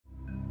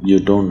You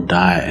don't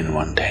die in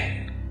one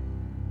day.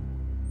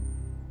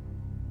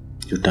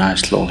 You die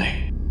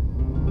slowly.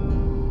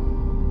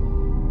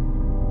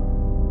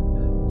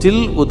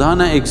 Till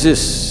udana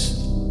exists,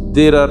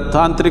 there are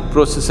tantric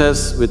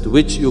processes with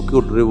which you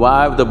could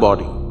revive the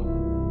body.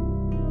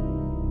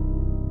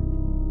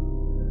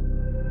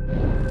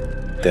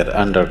 Their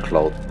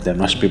undercloth, they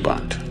must be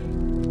burnt.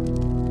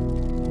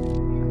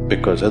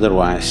 Because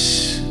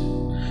otherwise,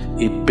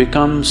 it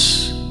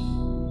becomes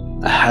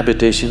a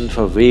habitation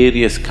for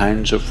various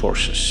kinds of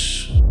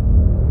forces.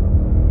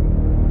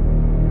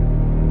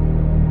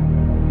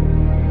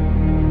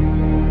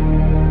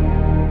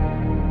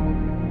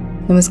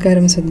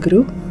 Namaskaram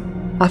Sadhguru.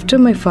 After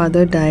my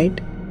father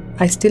died,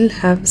 I still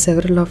have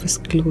several of his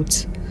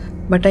clothes,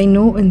 but I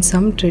know in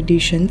some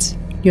traditions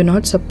you're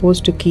not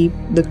supposed to keep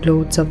the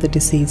clothes of the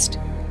deceased.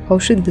 How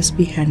should this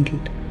be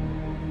handled?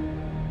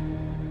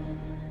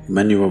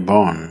 When you were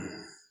born,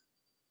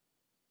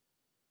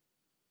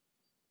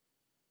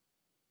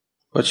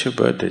 what's your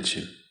birthday,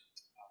 Jim?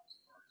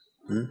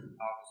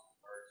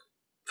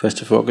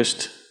 1st of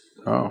August?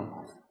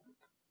 Oh,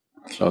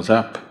 close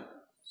up.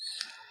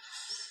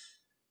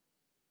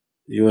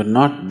 You were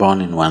not born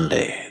in one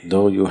day,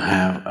 though you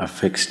have a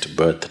fixed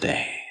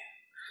birthday.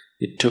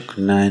 It took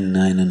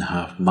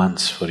 9.5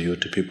 months for you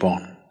to be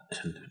born,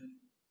 isn't it?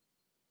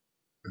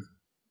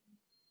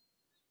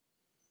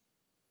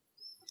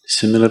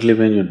 Similarly,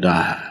 when you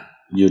die,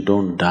 you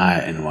don't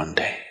die in one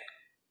day.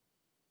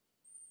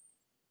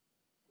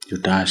 You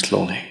die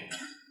slowly.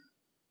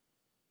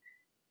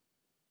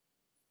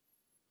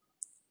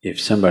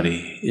 If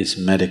somebody is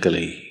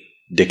medically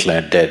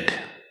declared dead,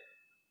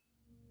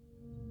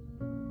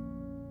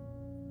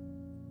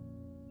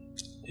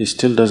 he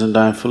still doesn't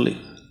die fully.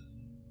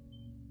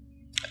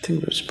 I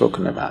think we've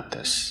spoken about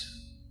this.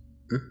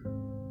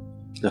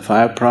 The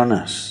 5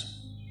 pranas,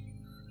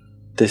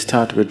 they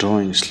start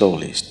withdrawing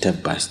slowly,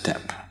 step by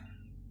step.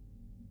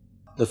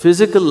 The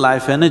physical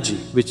life energy,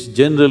 which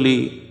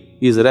generally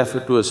is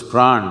referred to as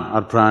pran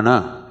or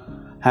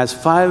prana, has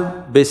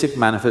 5 basic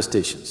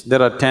manifestations.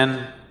 There are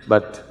 10,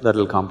 but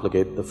that'll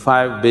complicate. The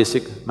 5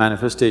 basic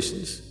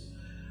manifestations.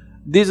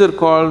 These are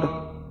called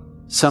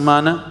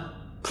samana,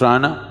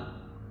 prana,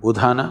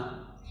 udhana,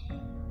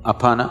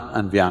 apana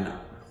and vyana.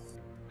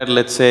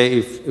 Let's say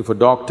if a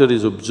doctor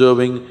is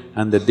observing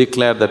and they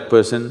declare that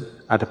person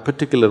at a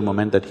particular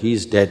moment that he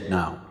is dead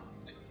now.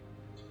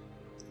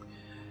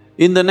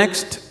 In the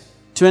next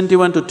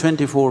 21 to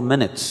 24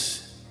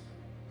 minutes,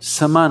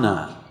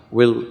 samana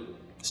will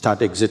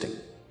start exiting.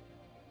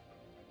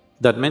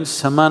 That means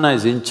samana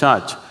is in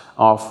charge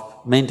of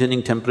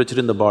maintaining temperature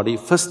in the body.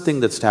 First thing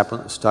that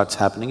starts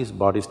happening is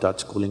body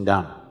starts cooling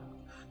down.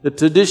 The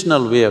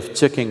traditional way of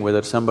checking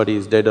whether somebody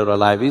is dead or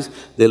alive is,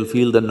 they'll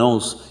feel the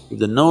nose. If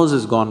the nose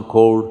has gone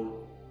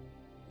cold,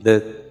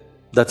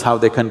 that's how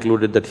they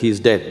concluded that he's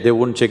dead. They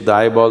wouldn't check the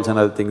eyeballs and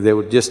other things, they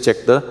would just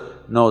check the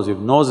nose. If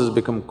nose has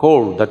become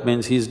cold, that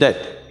means he's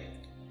dead.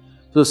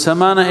 So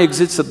samana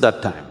exits at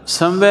that time.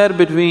 Somewhere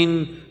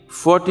between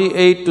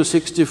 48 to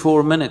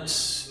 64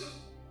 minutes,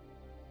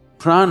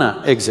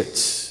 prana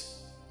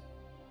exits.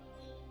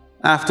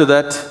 After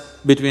that,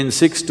 between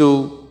 6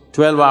 to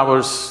 12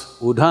 hours,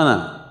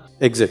 udhana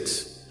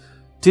exits.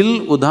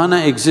 Till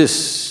udhana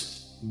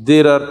exists,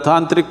 there are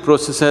tantric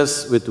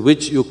processes with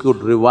which you could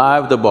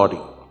revive the body.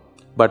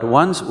 But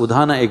once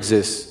udhana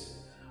exists,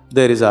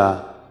 there is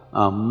a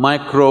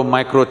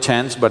micro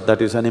chance, but that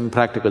is an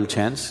impractical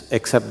chance,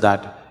 except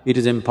that it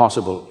is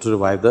impossible to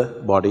revive the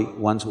body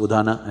once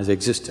udhana has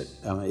exited.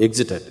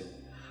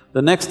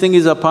 The next thing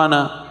is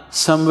apana,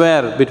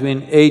 somewhere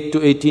between 8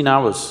 to 18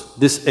 hours,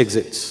 this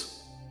exits.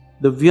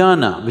 The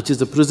vyana, which is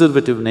the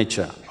preservative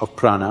nature of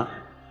prana,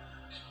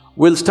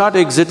 will start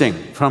exiting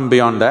from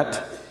beyond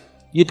that.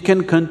 It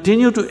can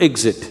continue to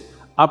exit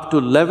up to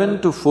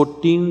 11 to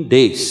 14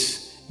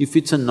 days if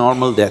it's a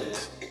normal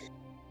death.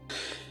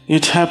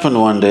 It happened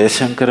one day,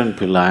 Shankaran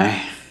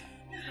Pillai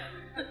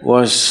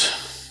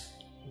was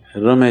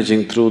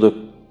rummaging through the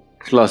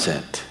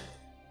closet,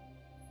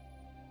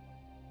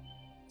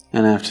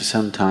 and after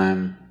some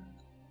time,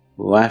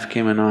 wife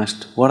came and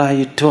asked, "What are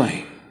you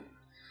doing?"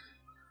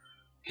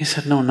 He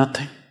said, "No,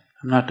 nothing.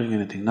 I'm not doing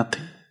anything,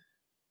 nothing."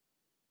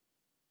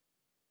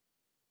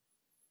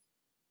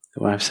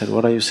 The wife said,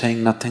 "What are you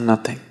saying, nothing,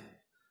 nothing?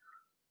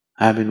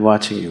 I've been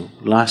watching you.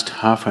 Last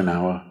half an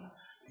hour,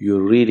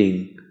 you're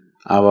reading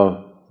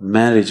our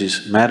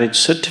marriage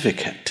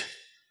certificate.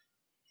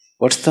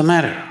 What's the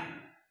matter?"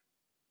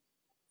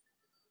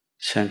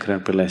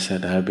 Shankaran Pillai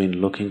said, "I've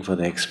been looking for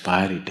the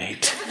expiry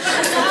date."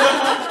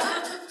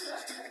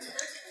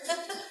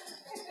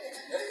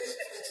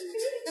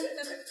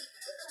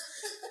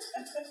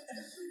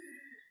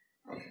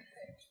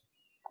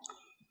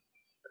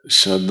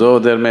 So though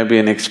there may be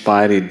an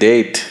expiry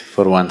date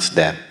for one's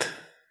death,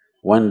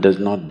 one does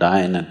not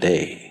die in a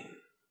day.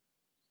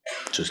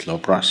 It's a slow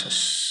process.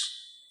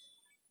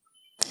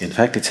 In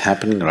fact, it's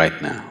happening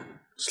right now,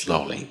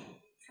 slowly.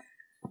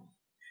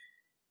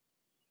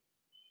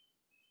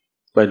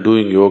 By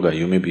doing yoga,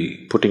 you may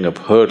be putting up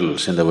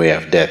hurdles in the way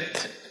of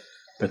death,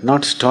 but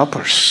not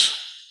stoppers.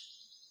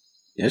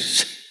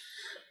 Yes?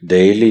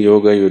 Daily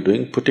yoga you're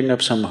doing, putting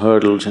up some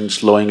hurdles and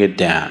slowing it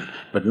down,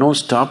 but no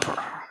stopper.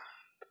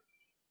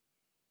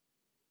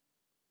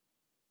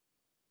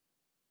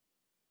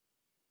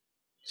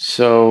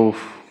 So,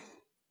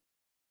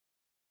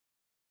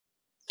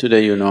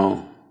 today you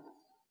know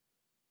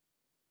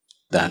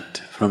that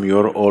from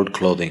your old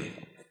clothing,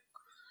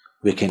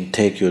 we can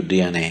take your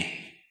DNA.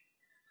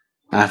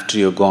 After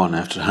you're gone,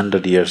 after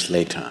 100 years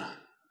later,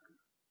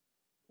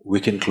 we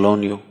can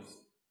clone you.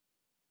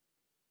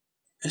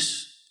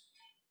 Yes?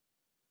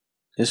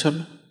 Yes or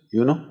no?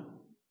 You know?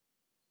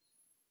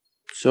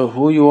 So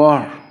who you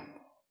are,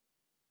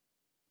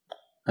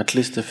 at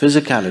least the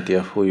physicality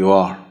of who you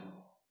are,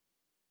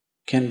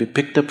 can be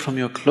picked up from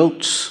your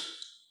clothes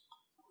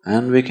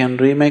and we can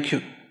remake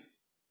you.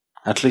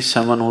 At least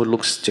someone who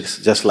looks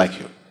just like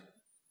you.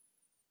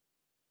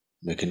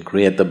 We can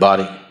create the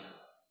body.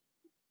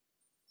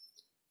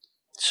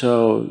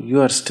 So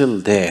you are still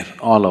there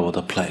all over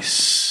the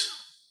place.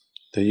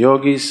 The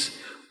yogis,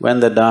 when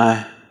they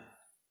die,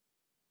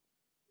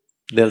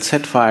 they'll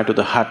set fire to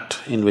the hut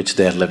in which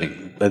they are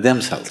living by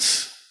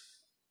themselves.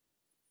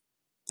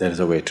 There is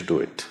a way to do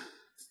it.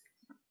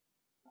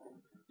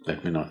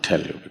 Let me not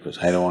tell you because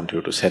I don't want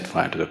you to set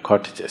fire to the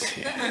cottages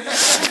here.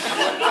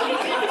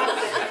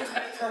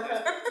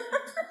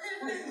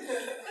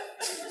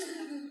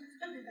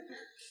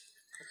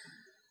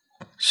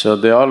 So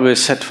they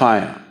always set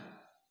fire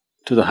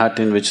to the hut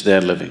in which they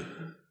are living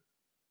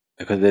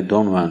because they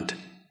don't want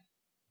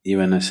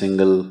even a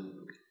single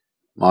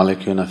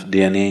molecule of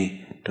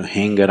DNA to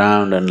hang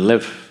around and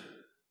live,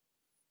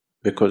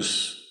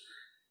 because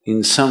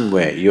in some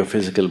way your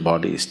physical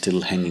body is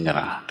still hanging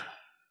around.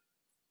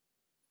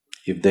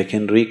 If they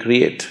can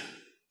recreate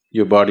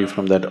your body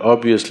from that,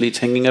 obviously it's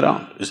hanging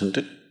around, isn't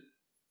it?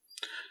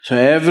 So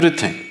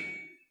everything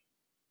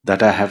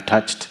that I have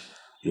touched,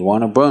 you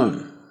want to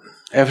burn.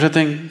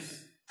 Everything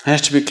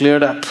has to be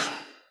cleared up.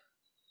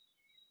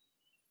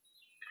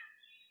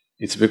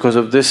 It's because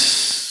of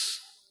this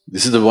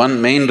is the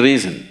one main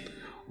reason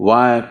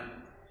why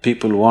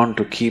people want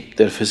to keep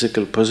their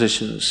physical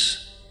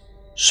possessions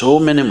so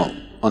minimal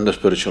on the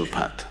spiritual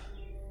path.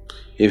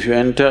 If you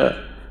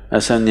enter a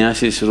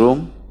sannyasi's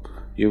room,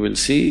 you will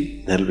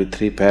see there'll be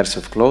 3 pairs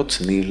of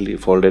clothes neatly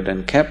folded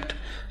and kept,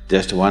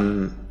 just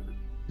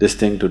this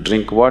thing to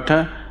drink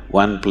water,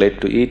 1 plate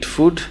to eat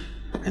food,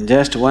 and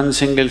just 1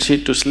 single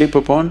sheet to sleep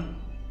upon,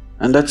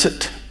 and that's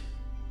it.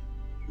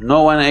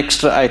 No one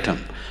extra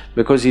item,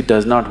 because he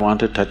does not want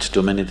to touch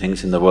too many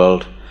things in the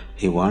world.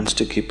 He wants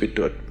to keep it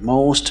to at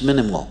most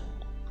minimal,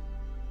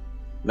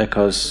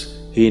 because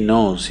he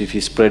knows if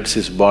he spreads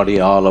his body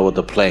all over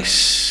the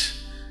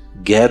place,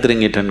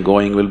 gathering it and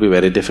going will be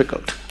very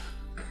difficult.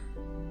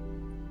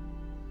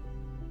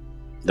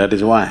 That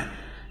is why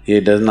he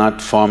does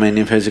not form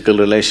any physical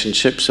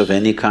relationships of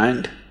any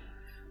kind,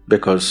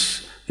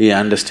 because he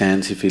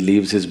understands if he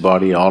leaves his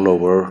body all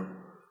over,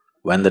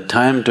 when the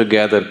time to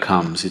gather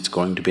comes, it's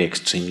going to be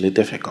extremely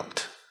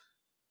difficult.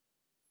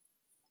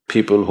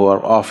 People who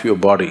are off your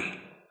body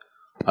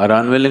are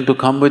unwilling to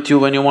come with you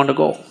when you want to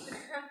go.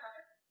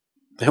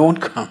 They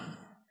won't come.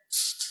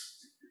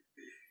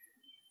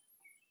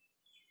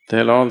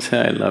 They'll all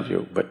say, I love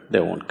you, but they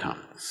won't come.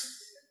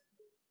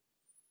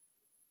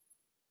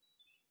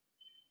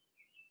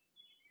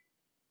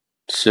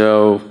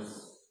 So,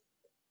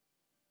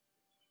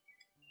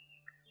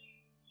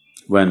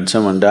 when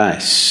someone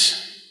dies,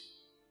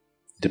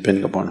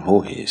 depending upon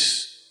who he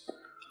is,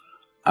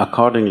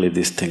 accordingly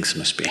these things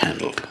must be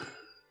handled.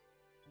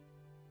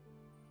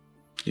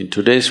 In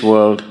today's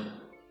world,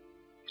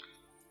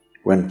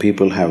 when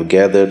people have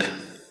gathered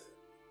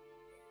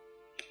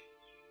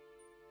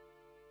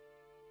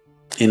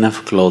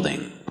enough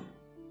clothing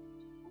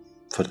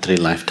for 3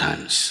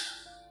 lifetimes,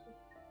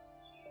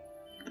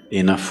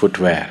 enough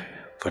footwear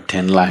for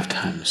 10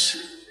 lifetimes,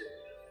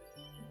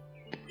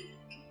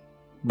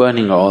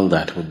 burning all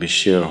that would be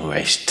sheer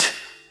waste.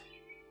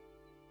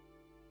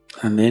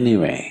 And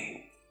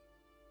anyway,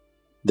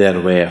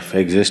 their way of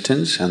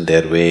existence and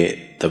the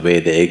way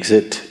they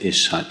exit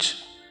is such,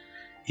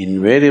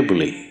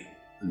 invariably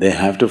they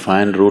have to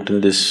find root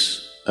in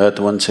this earth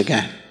once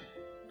again.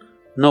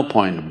 No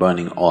point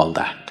burning all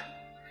that.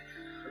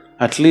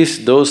 At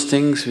least those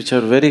things which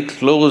are very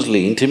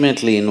closely,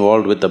 intimately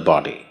involved with the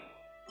body,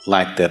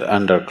 like their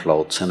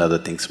underclothes and other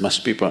things,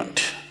 must be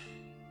burnt.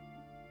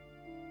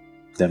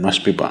 They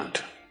must be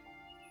burnt.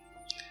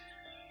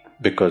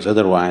 Because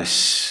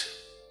otherwise,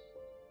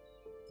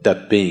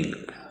 that being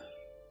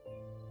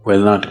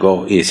will not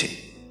go easy.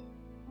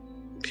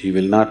 He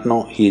will not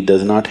know, he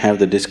does not have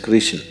the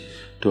discretion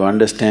to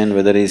understand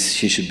whether he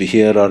should be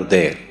here or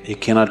there. He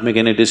cannot make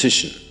any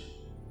decision.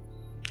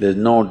 There's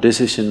no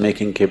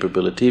decision-making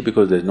capability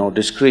because there's no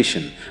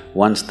discretion.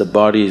 Once the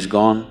body is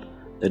gone,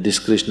 the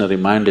discretionary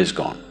mind is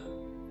gone.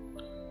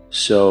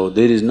 So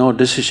there is no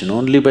decision,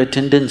 only by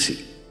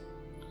tendency.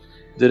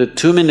 There are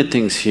too many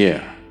things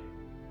here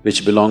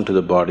which belong to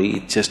the body,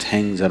 it just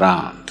hangs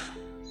around,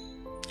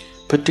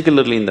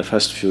 particularly in the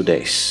first few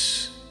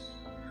days.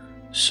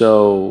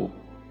 So,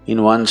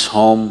 in one's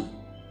home,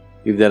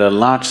 if there are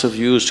lots of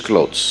used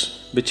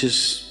clothes, which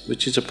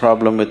is a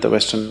problem with the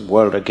Western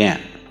world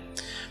again,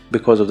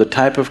 because of the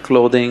type of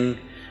clothing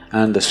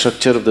and the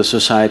structure of the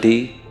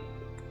society,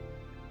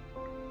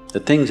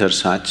 the things are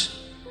such,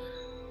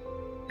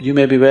 you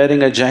may be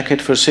wearing a jacket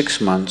for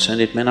 6 months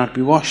and it may not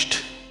be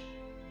washed.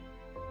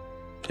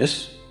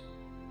 Yes?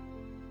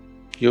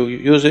 You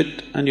use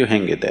it and you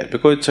hang it there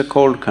because it's a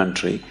cold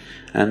country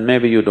and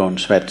maybe you don't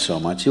sweat so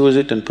much, use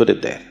it and put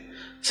it there.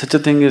 Such a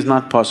thing is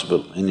not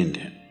possible in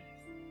India.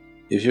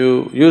 If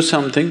you use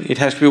something, it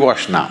has to be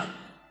washed now.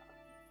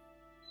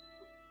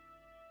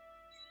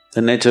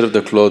 The nature of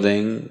the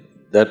clothing,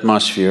 the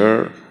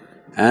atmosphere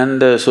and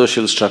the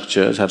social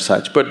structures are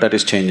such, but that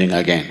is changing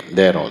again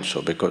there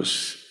also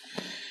because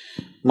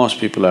most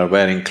people are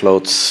wearing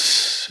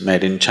clothes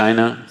made in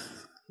China,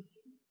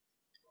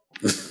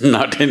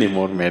 not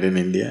anymore made in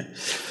India.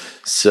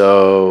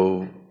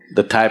 So,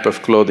 the type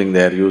of clothing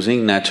they are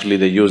using, naturally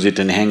they use it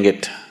and hang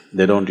it,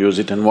 they don't use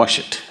it and wash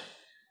it.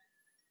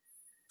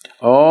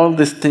 All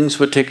these things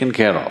were taken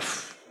care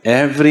of,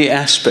 every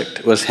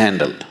aspect was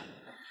handled,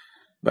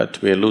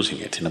 but we are losing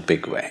it in a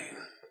big way.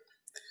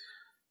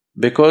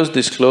 Because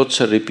these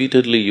clothes are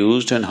repeatedly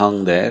used and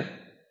hung there,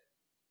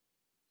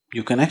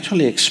 you can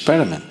actually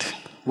experiment.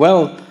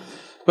 Well,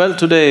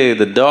 today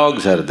the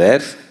dogs are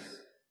there.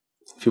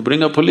 If you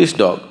bring a police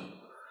dog,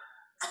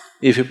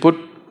 if you put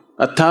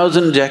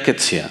 1,000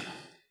 jackets here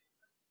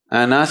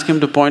and ask him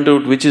to point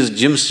out which is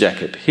Jim's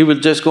jacket, he will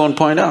just go and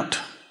point out.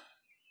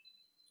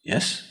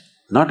 Yes?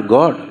 Not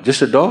God,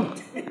 just a dog.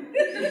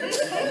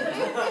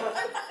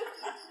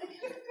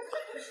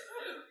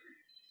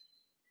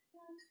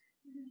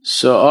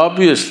 So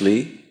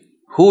obviously,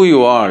 who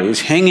you are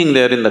is hanging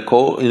there in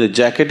the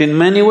jacket in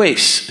many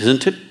ways,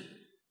 isn't it?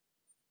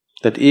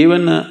 That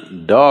even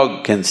a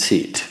dog can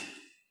see it.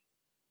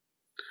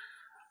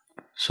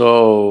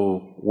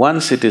 So,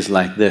 once it is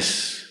like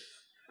this,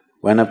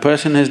 when a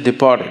person has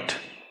departed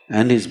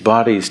and his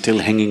body is still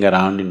hanging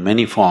around in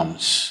many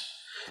forms,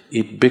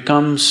 it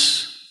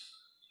becomes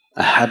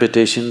a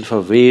habitation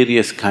for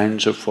various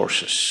kinds of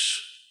forces.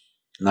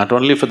 Not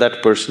only for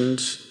that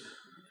person's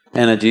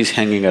energies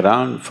hanging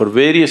around, for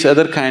various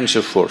other kinds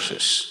of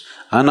forces.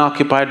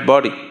 Unoccupied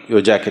body,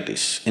 your jacket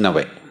is, in a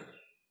way,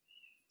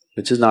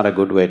 which is not a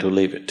good way to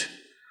leave it.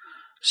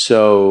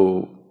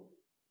 So,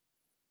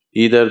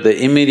 either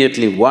they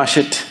immediately wash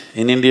it.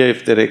 In India,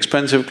 if they're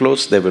expensive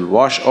clothes, they will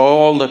wash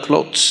all the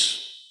clothes.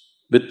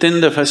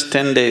 Within the first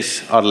 10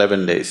 days or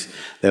 11 days,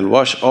 they'll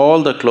wash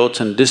all the clothes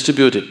and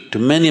distribute it to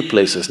many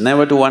places,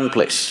 never to one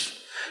place.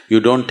 You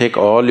don't take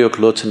all your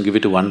clothes and give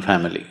it to one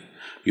family.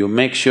 You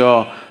make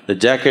sure the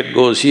jacket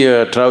goes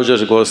here,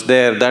 trousers goes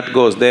there, that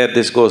goes there,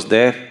 this goes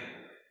there,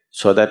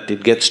 so that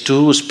it gets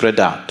too spread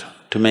out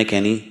to make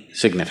any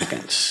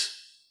significance.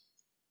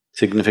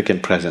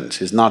 Significant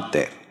presence is not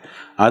there.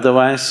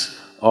 Otherwise,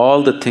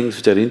 all the things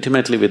which are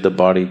intimately with the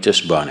body,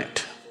 just burn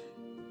it.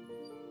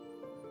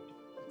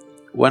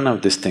 One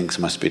of these things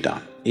must be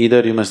done.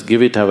 Either you must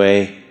give it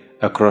away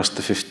across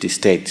the 50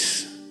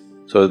 states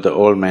so that the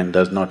old man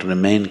does not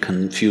remain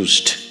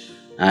confused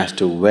as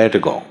to where to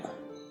go,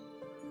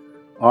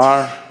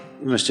 or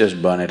you must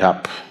just burn it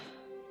up.